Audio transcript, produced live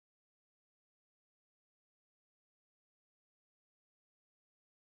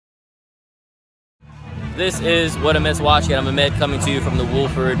This is What I Miss Watching. I'm Amit coming to you from the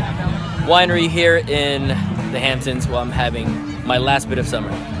Woolford Winery here in the Hamptons while I'm having my last bit of summer.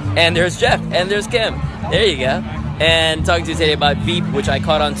 And there's Jeff, and there's Kim. There you go. And talking to you today about Veep, which I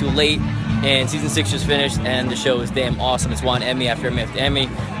caught on to late, and season 6 just finished, and the show is damn awesome. It's won Emmy after Emmy after Emmy,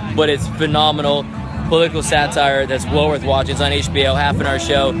 but it's phenomenal. Political satire that's well worth watching. It's on HBO, half an hour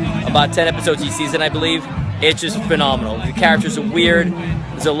show, about 10 episodes each season, I believe. It's just phenomenal. The characters are weird.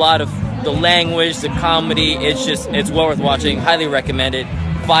 There's a lot of the language, the comedy. It's well worth watching. Highly recommend it.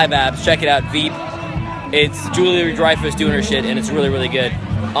 5 apps. Check it out. Veep. It's Julia Dreyfus doing her shit, and it's really, really good.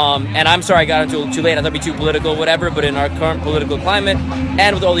 And I'm sorry I got into it too late. I thought it'd be too political, whatever. But in our current political climate,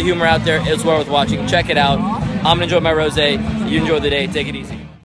 and with all the humor out there, it's well worth watching. Check it out. I'm gonna enjoy my rosé. You enjoy the day. Take it easy.